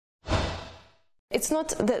it's not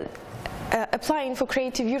the applying for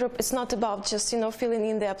Creative Europe is not about just, filling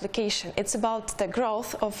in the application. It's about the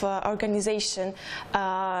growth of organization,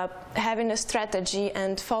 having a strategy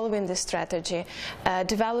and following the strategy,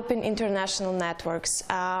 developing international networks,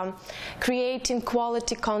 creating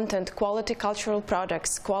quality content, quality cultural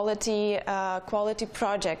products, quality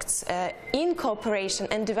projects in cooperation,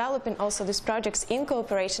 and developing also these projects in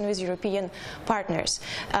cooperation with European partners.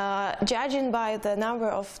 Judging by the number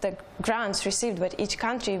of the grants received by each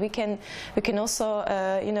country, we can also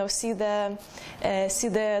see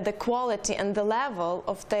the quality and the level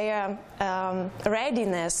of their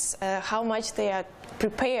readiness, how much they are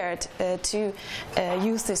prepared to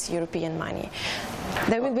use this European money.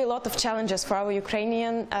 There will be a lot of challenges for our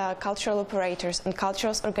Ukrainian cultural operators and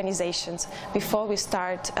cultural organizations before we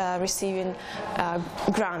start receiving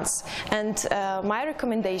grants. And my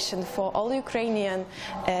recommendation for all Ukrainian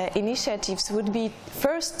initiatives would be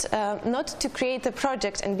first not to create a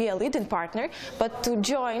project and be a leading partner, but to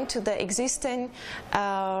join to the existing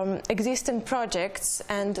projects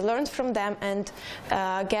and learn from them and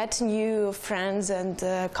get new friends and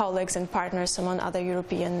colleagues and partners among other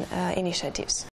European initiatives.